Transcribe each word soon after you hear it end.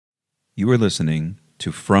You are listening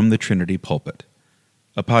to From the Trinity Pulpit,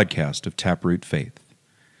 a podcast of Taproot Faith.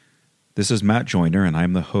 This is Matt Joyner, and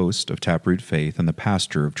I'm the host of Taproot Faith and the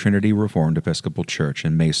pastor of Trinity Reformed Episcopal Church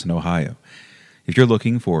in Mason, Ohio. If you're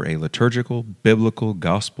looking for a liturgical, biblical,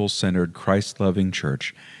 gospel-centered, Christ-loving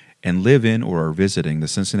church and live in or are visiting the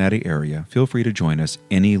Cincinnati area, feel free to join us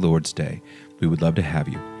any Lord's Day. We would love to have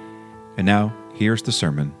you. And now, here's the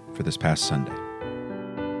sermon for this past Sunday.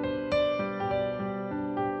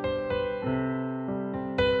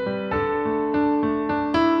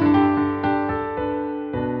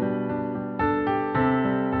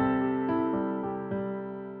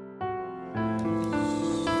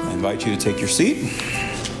 I invite you to take your seat.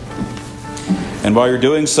 And while you're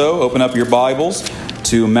doing so, open up your Bibles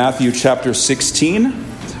to Matthew chapter 16,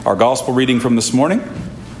 our gospel reading from this morning,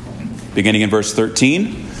 beginning in verse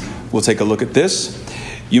 13. We'll take a look at this.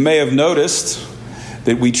 You may have noticed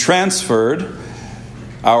that we transferred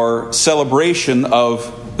our celebration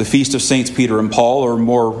of the Feast of Saints Peter and Paul, or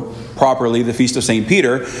more properly, the Feast of St.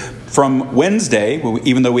 Peter, from Wednesday,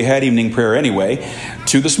 even though we had evening prayer anyway,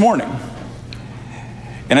 to this morning.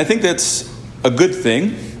 And I think that's a good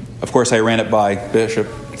thing. Of course, I ran it by Bishop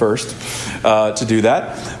first to do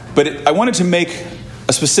that. But I wanted to make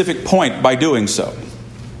a specific point by doing so.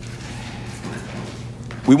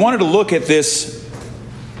 We wanted to look at this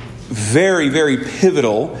very, very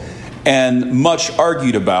pivotal and much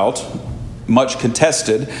argued about, much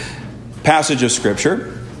contested passage of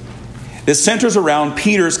Scripture. This centers around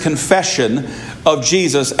Peter's confession of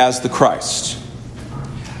Jesus as the Christ.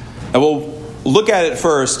 Now we'll look at it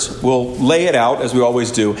first, we'll lay it out as we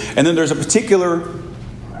always do, and then there's a particular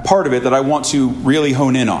part of it that I want to really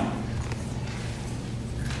hone in on.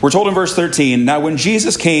 We're told in verse 13, "Now when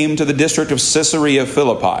Jesus came to the district of Caesarea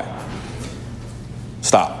Philippi,"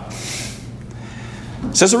 stop.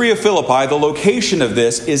 Caesarea Philippi, the location of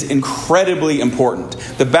this is incredibly important.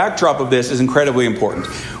 The backdrop of this is incredibly important.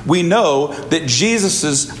 We know that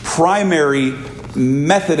Jesus' primary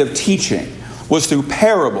method of teaching was through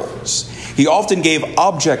parables. He often gave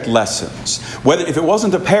object lessons. If it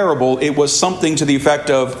wasn't a parable, it was something to the effect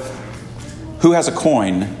of, who has a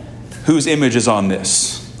coin? Whose image is on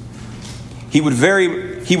this? He was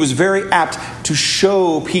very apt to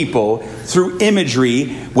show people through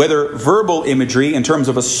imagery, whether verbal imagery in terms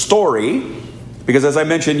of a story, because as I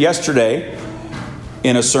mentioned yesterday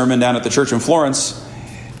in a sermon down at the church in Florence,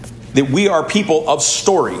 that we are people of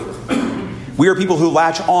story. We are people who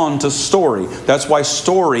latch on to story. That's why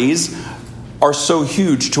stories are so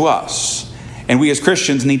huge to us. And we as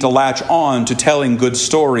Christians need to latch on to telling good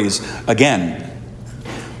stories again.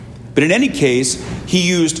 But in any case, he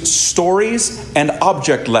used stories and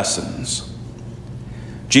object lessons.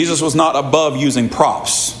 Jesus was not above using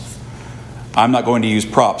props. I'm not going to use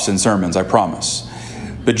props in sermons, I promise.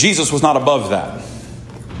 But Jesus was not above that.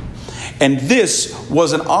 And this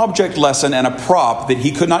was an object lesson and a prop that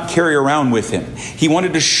he could not carry around with him. He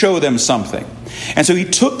wanted to show them something. And so he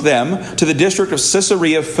took them to the district of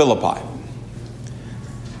Caesarea Philippi.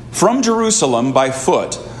 From Jerusalem by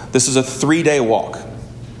foot, this is a 3-day walk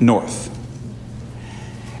north.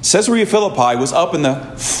 Caesarea Philippi was up in the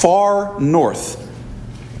far north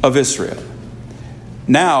of Israel.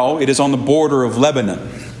 Now it is on the border of Lebanon.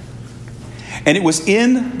 And it was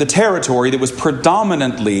in the territory that was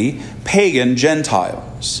predominantly pagan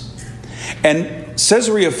Gentiles. And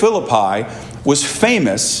Caesarea Philippi was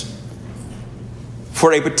famous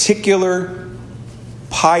for a particular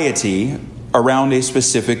piety around a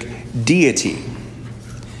specific deity.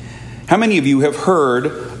 How many of you have heard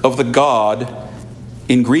of the god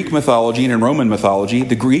in Greek mythology and in Roman mythology,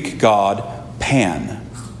 the Greek god Pan?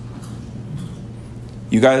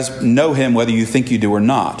 You guys know him whether you think you do or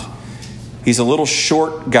not. He's a little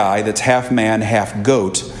short guy that's half man, half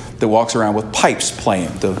goat that walks around with pipes playing.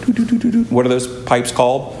 What are those pipes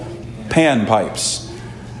called? Pan pipes,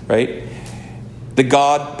 right? The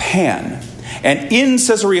god Pan. And in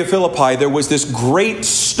Caesarea Philippi, there was this great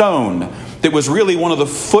stone that was really one of the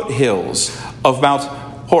foothills of Mount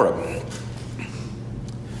Horeb,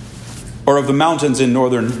 or of the mountains in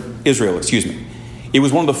northern Israel, It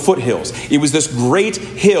was one of the foothills. It was this great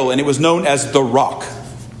hill, and it was known as the Rock.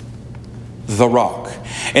 The Rock.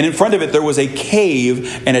 And in front of it, there was a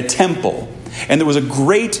cave and a temple. And there was a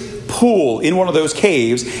great pool in one of those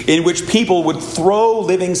caves in which people would throw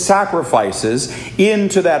living sacrifices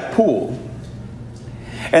into that pool.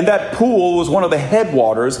 And that pool was one of the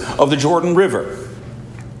headwaters of the Jordan River.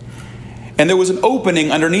 And there was an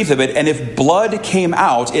opening underneath of it, and if blood came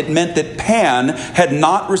out, it meant that Pan had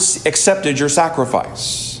not accepted your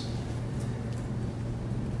sacrifice.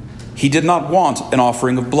 He did not want an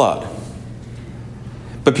offering of blood.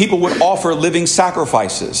 But people would offer living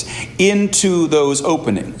sacrifices into those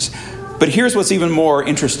openings. But here's what's even more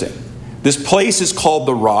interesting. This place is called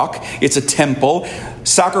the Rock. It's a temple.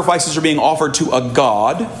 Sacrifices are being offered to a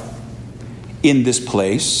god in this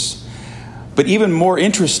place. But even more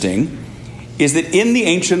interesting is that in the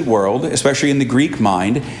ancient world, especially in the Greek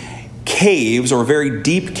mind, caves, or very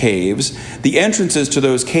deep caves, the entrances to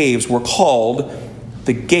those caves were called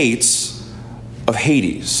the gates of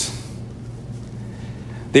Hades.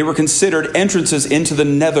 They were considered entrances into the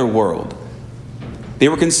netherworld. They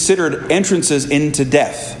were considered entrances into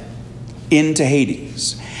death, into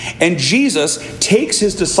Hades. And Jesus takes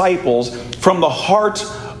his disciples from the heart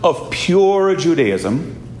of pure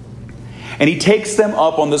Judaism, and he takes them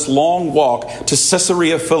up on this long walk to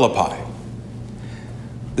Caesarea Philippi,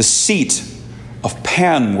 the seat of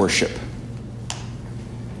Pan worship,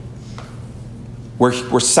 where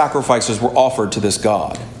sacrifices were offered to this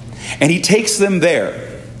god. And he takes them there.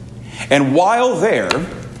 And while there,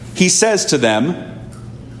 he says to them,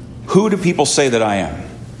 "Who do people say that I am?"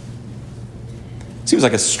 Seems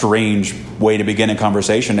like a strange way to begin a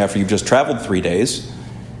conversation after you've just traveled 3 days.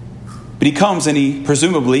 But he comes and he,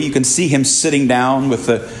 presumably, you can see him sitting down with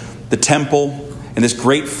the temple and this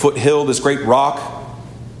great foothill, this great rock,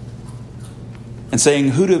 and saying,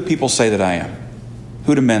 "Who do people say that I am?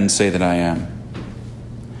 Who do men say that I am?"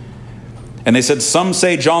 And they said, "Some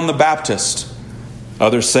say John the Baptist,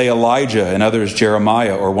 others say Elijah, and others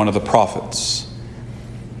Jeremiah or one of the prophets."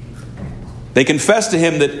 They confess to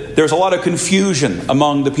him that there's a lot of confusion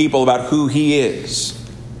among the people about who he is.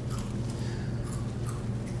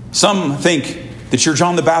 Some think that you're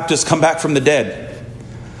John the Baptist come back from the dead.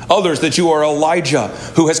 Others that you are Elijah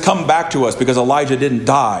who has come back to us because Elijah didn't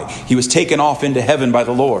die. He was taken off into heaven by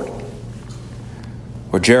the Lord.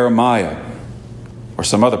 Or Jeremiah or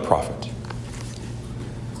some other prophet.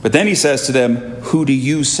 But then he says to them, "Who do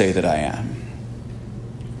you say that I am?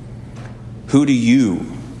 Who do you,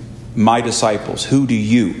 my disciples, who do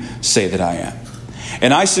you say that I am?"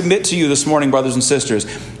 And I submit to you this morning, brothers and sisters,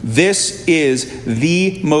 this is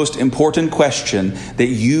the most important question that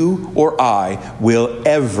you or I will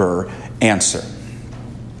ever answer.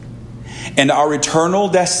 And our eternal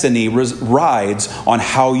destiny rides on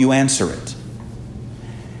how you answer it.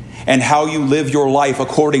 And how you live your life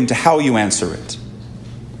according to how you answer it.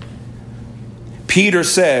 Peter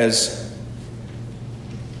says,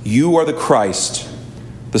 "You are the Christ,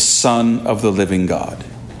 the Son of the living God."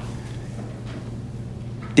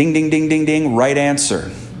 Ding, ding, ding, ding, ding. Right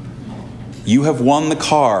answer. You have won the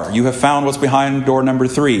car. You have found what's behind door number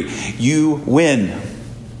 3. You win.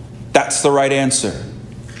 That's the right answer.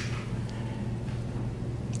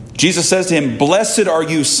 Jesus says to him, "Blessed are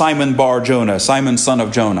you, Simon Bar Jonah, Simon son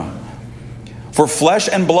of Jonah. For flesh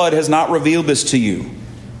and blood has not revealed this to you.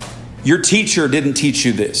 Your teacher didn't teach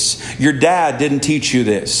you this. Your dad didn't teach you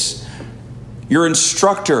this. Your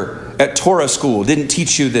instructor at Torah school didn't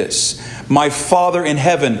teach you this. My Father in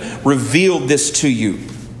heaven revealed this to you.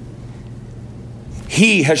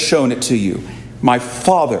 He has shown it to you. My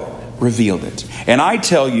Father revealed it. And I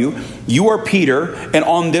tell you, you are Peter, and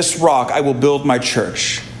on this rock I will build my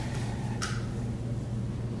church."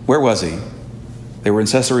 Where was he? They were in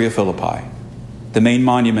Caesarea Philippi, the main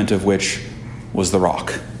monument of which was the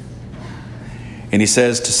rock. And he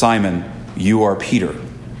says to Simon, "You are Peter,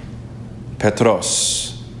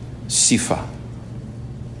 Petros, Sipha,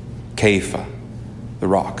 Kepha, the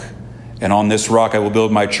rock. And on this rock I will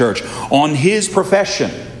build my church." On his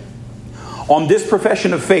profession, on this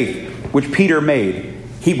profession of faith which Peter made,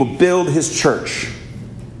 he will build his church.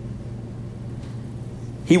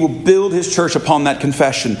 He will build his church upon that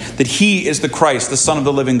confession that he is the Christ, the Son of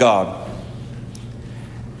the living God.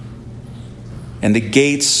 And the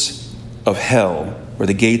gates of hell, or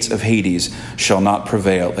the gates of Hades, shall not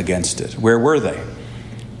prevail against it. Where were they?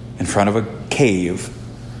 In front of a cave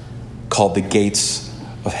called the gates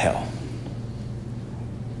of hell.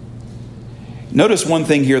 Notice one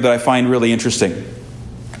thing here that I find really interesting.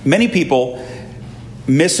 Many people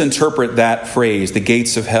misinterpret that phrase, "the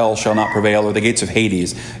gates of hell shall not prevail," or "the gates of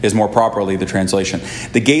Hades" is more properly the translation.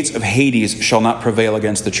 The gates of Hades shall not prevail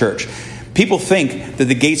against the church. People think that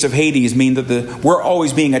the gates of Hades mean that we're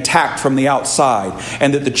always being attacked from the outside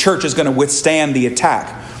and that the church is going to withstand the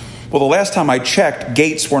attack. Well, the last time I checked,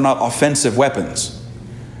 gates were not offensive weapons.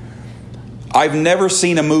 I've never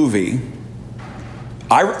seen a movie.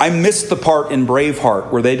 I missed the part in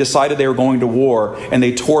Braveheart where they decided they were going to war and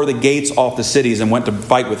they tore the gates off the cities and went to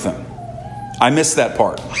fight with them. I missed that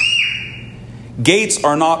part. Gates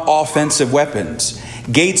are not offensive weapons.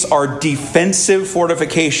 Gates are defensive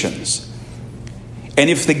fortifications. And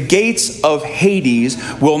if the gates of Hades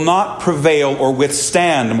will not prevail or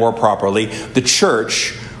withstand, more properly, the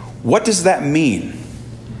church, what does that mean?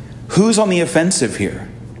 Who's on the offensive here?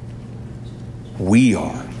 We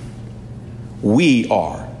are. We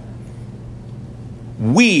are.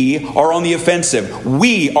 We are on the offensive.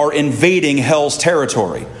 We are invading hell's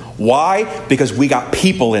territory. Why? Because we got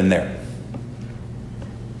people in there.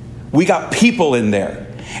 We got people in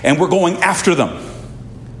there, and we're going after them.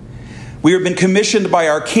 We have been commissioned by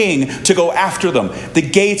our King to go after them. The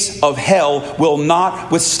gates of hell will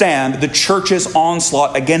not withstand the church's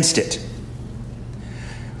onslaught against it.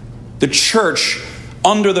 The church,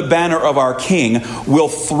 under the banner of our King, will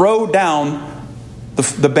throw down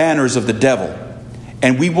the banners of the devil.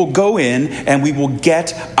 And we will go in and we will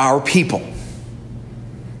get our people.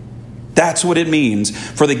 That's what it means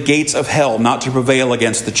for the gates of hell not to prevail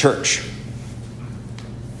against the church.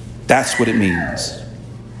 That's what it means.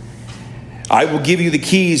 I will give you the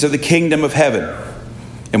keys of the kingdom of heaven.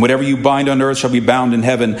 And whatever you bind on earth shall be bound in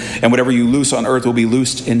heaven. And whatever you loose on earth will be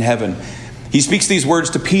loosed in heaven. He speaks these words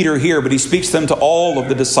to Peter here, but he speaks them to all of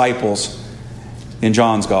the disciples in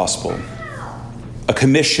John's gospel. A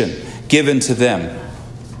commission given to them,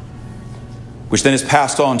 which then is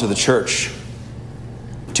passed on to the church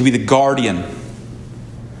to be the guardian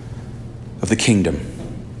of the kingdom.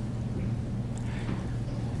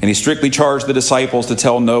 And he strictly charged the disciples to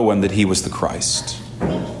tell no one that he was the Christ,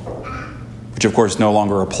 which of course no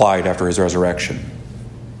longer applied after his resurrection.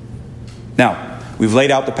 Now, we've laid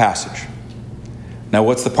out the passage. Now,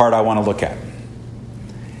 what's the part I want to look at?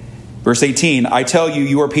 Verse 18, I tell you,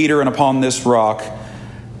 you are Peter, and upon this rock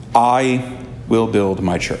I will build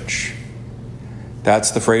my church. That's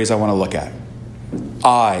the phrase I want to look at.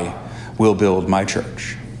 I will build my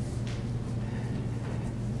church.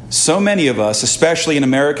 So many of us, especially in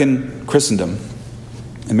American Christendom,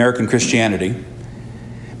 American Christianity,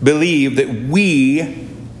 believe that we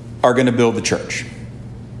are going to build the church.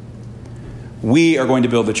 We are going to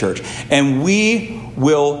build the church. And we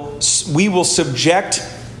will subject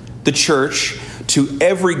the church to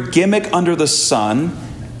every gimmick under the sun,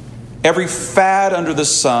 every fad under the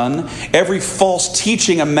sun, every false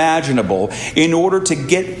teaching imaginable in order to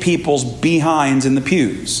get people's behinds in the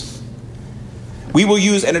pews. We will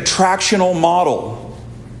use an attractional model.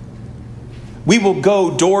 We will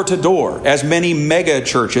go door to door, as many mega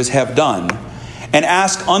churches have done, and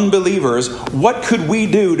ask unbelievers, what could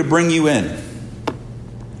we do to bring you in?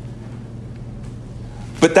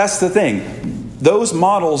 But that's the thing. Those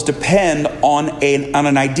models depend on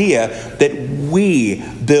an idea that we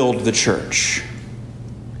build the church.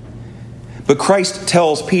 But Christ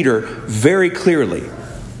tells Peter very clearly,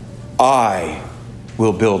 I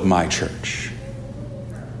will build my church.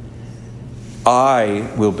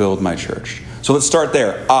 I will build my church. So let's start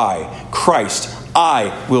there. Christ,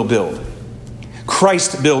 I will build.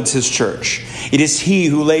 Christ builds his church. It is he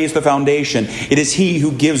who lays the foundation. It is he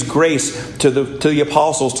who gives grace to the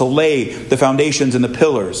apostles to lay the foundations and the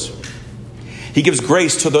pillars. He gives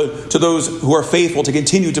grace to those who are faithful to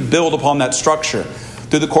continue to build upon that structure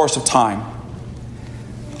through the course of time.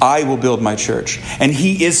 I will build my church. And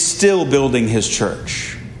he is still building his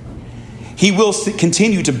church. He will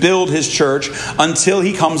continue to build his church until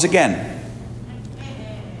he comes again.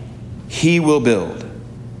 He will build.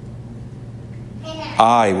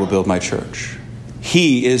 I will build my church.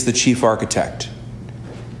 He is the chief architect.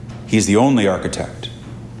 He's the only architect.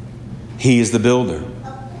 He is the builder.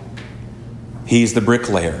 He's the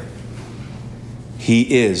bricklayer.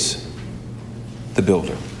 He is the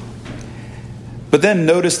builder. But then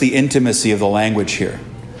notice the intimacy of the language here.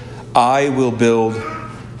 I will build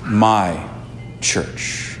my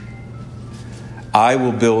church. I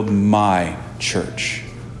will build my church.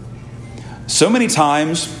 So many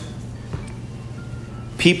times,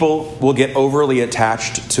 people will get overly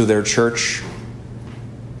attached to their church.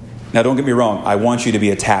 Now, don't get me wrong. I want you to be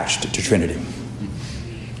attached to Trinity.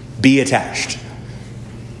 Be attached.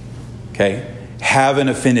 Okay? Have an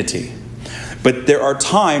affinity. But there are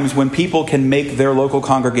times when people can make their local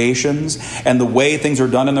congregations and the way things are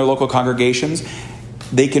done in their local congregations,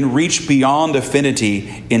 they can reach beyond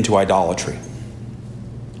affinity into idolatry.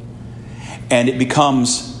 And it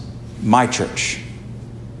becomes my church.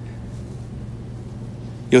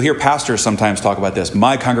 You'll hear pastors sometimes talk about this.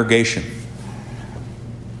 My congregation.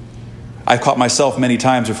 I've caught myself many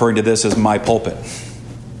times referring to this as my pulpit.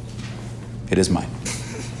 It is mine.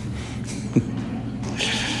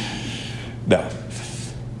 No.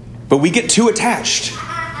 But we get too attached.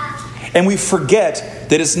 And we forget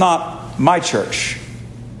that it's not my church.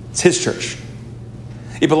 It's his church.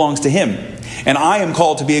 It belongs to him. And I am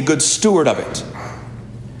called to be a good steward of it.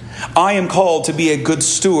 I am called to be a good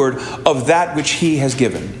steward of that which he has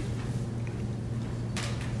given.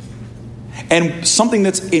 And something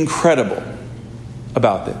that's incredible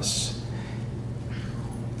about this,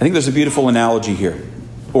 I think there's a beautiful analogy here,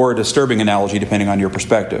 or a disturbing analogy depending on your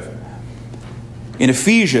perspective. In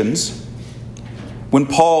Ephesians, when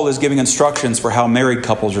Paul is giving instructions for how married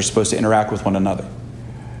couples are supposed to interact with one another,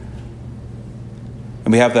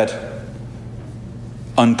 and we have that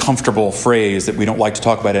uncomfortable phrase that we don't like to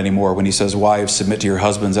talk about anymore when he says, wives, submit to your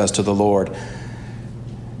husbands as to the Lord.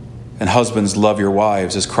 And husbands, love your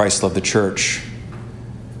wives as Christ loved the church.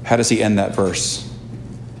 How does he end that verse?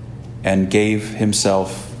 And gave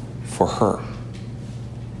himself for her.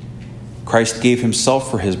 Christ gave himself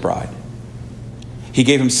for his bride. He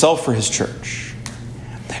gave himself for his church.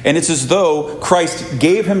 And it's as though Christ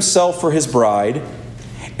gave himself for his bride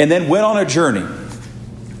and then went on a journey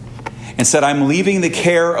and said, I'm leaving the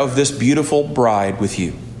care of this beautiful bride with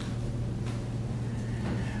you.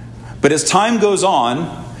 But as time goes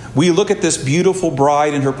on, we look at this beautiful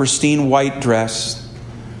bride in her pristine white dress,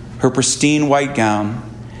 her pristine white gown,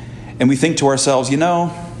 and we think to ourselves,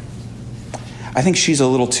 I think she's a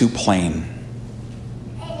little too plain.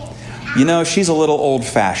 She's a little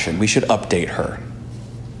old-fashioned. We should update her.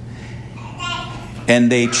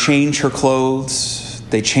 And they change her clothes.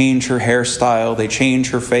 They change her hairstyle. They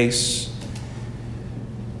change her face.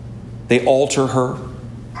 They alter her.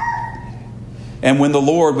 And when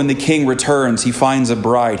the King returns, he finds a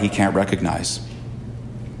bride he can't recognize.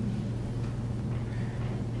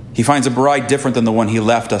 He finds a bride different than the one he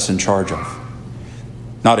left us in charge of.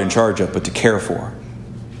 Not in charge of, but to care for.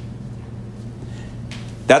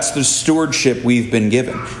 That's the stewardship we've been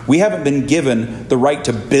given. We haven't been given the right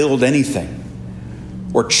to build anything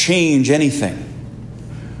or change anything.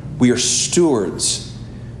 We are stewards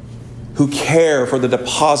who care for the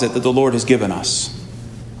deposit that the Lord has given us.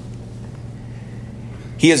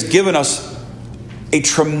 He has given us a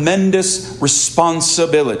tremendous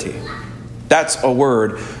responsibility. That's a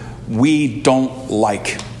word we don't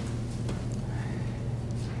like.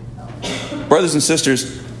 Brothers and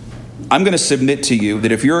sisters, I'm going to submit to you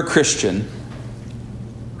that if you're a Christian,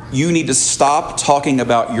 you need to stop talking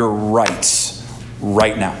about your rights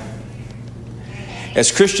right now.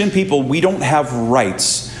 As Christian people, we don't have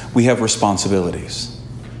rights, we have responsibilities.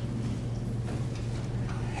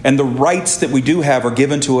 And the rights that we do have are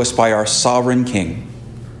given to us by our sovereign King.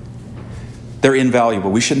 They're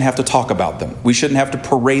invaluable. We shouldn't have to talk about them. We shouldn't have to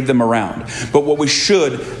parade them around. But what we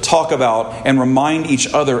should talk about and remind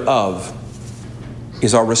each other of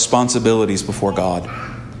is our responsibilities before God.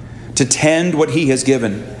 To tend what he has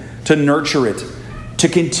given, to nurture it, to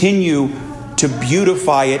continue to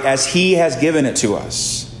beautify it as he has given it to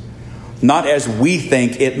us, not as we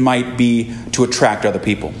think it might be to attract other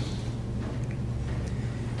people.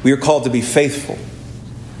 We are called to be faithful.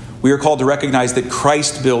 We are called to recognize that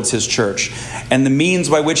Christ builds his church. And the means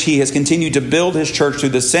by which he has continued to build his church through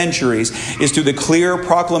the centuries is through the clear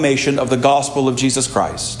proclamation of the gospel of Jesus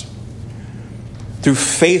Christ. Through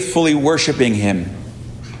faithfully worshiping him.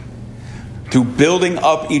 Through building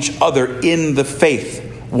up each other in the faith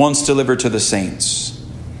once delivered to the saints.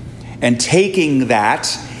 And taking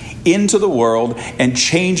that into the world and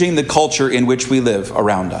changing the culture in which we live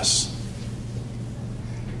around us.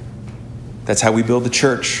 That's how we build the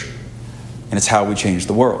church. And it's how we change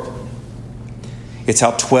the world. It's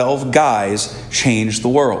how 12 guys changed the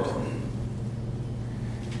world.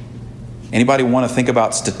 Anybody want to think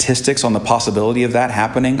about statistics on the possibility of that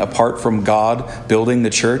happening apart from God building the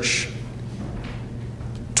church?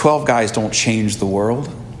 12 guys don't change the world.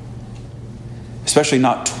 Especially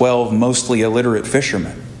not 12 mostly illiterate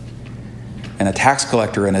fishermen and a tax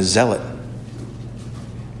collector and a zealot.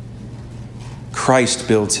 Christ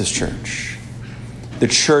builds his church. The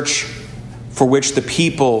church for which the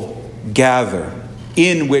people gather,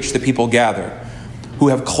 in which the people gather, who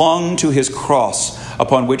have clung to his cross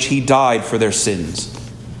upon which he died for their sins.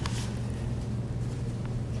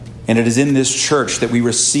 And it is in this church that we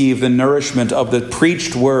receive the nourishment of the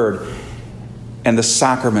preached word and the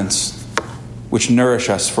sacraments which nourish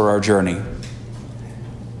us for our journey,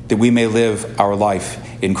 that we may live our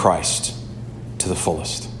life in Christ to the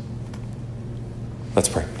fullest. Let's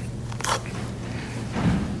pray.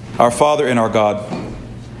 Our Father and our God,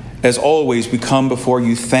 as always, we come before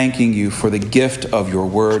you thanking you for the gift of your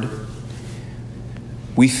word.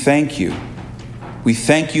 We thank you. We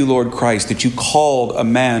thank you, Lord Christ, that you called a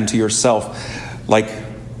man to yourself like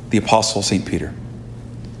the Apostle St. Peter.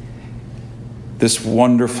 This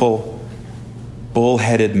wonderful,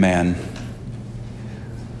 bull-headed man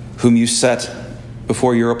whom you set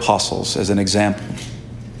before your apostles as an example,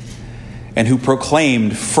 and who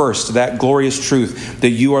proclaimed first that glorious truth that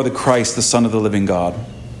you are the Christ, the Son of the living God.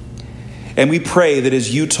 And we pray that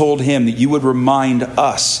as you told him, that you would remind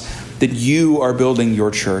us that you are building your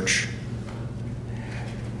church,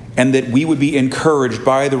 and that we would be encouraged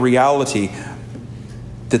by the reality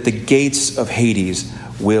that the gates of Hades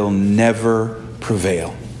will never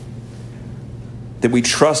prevail. That we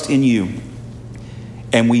trust in you,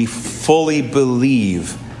 and we fully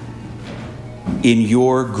believe in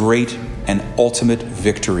your great and ultimate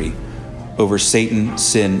victory over Satan,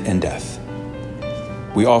 sin, and death.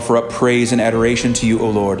 We offer up praise and adoration to you, O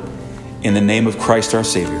Lord, in the name of Christ our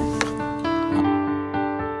Savior.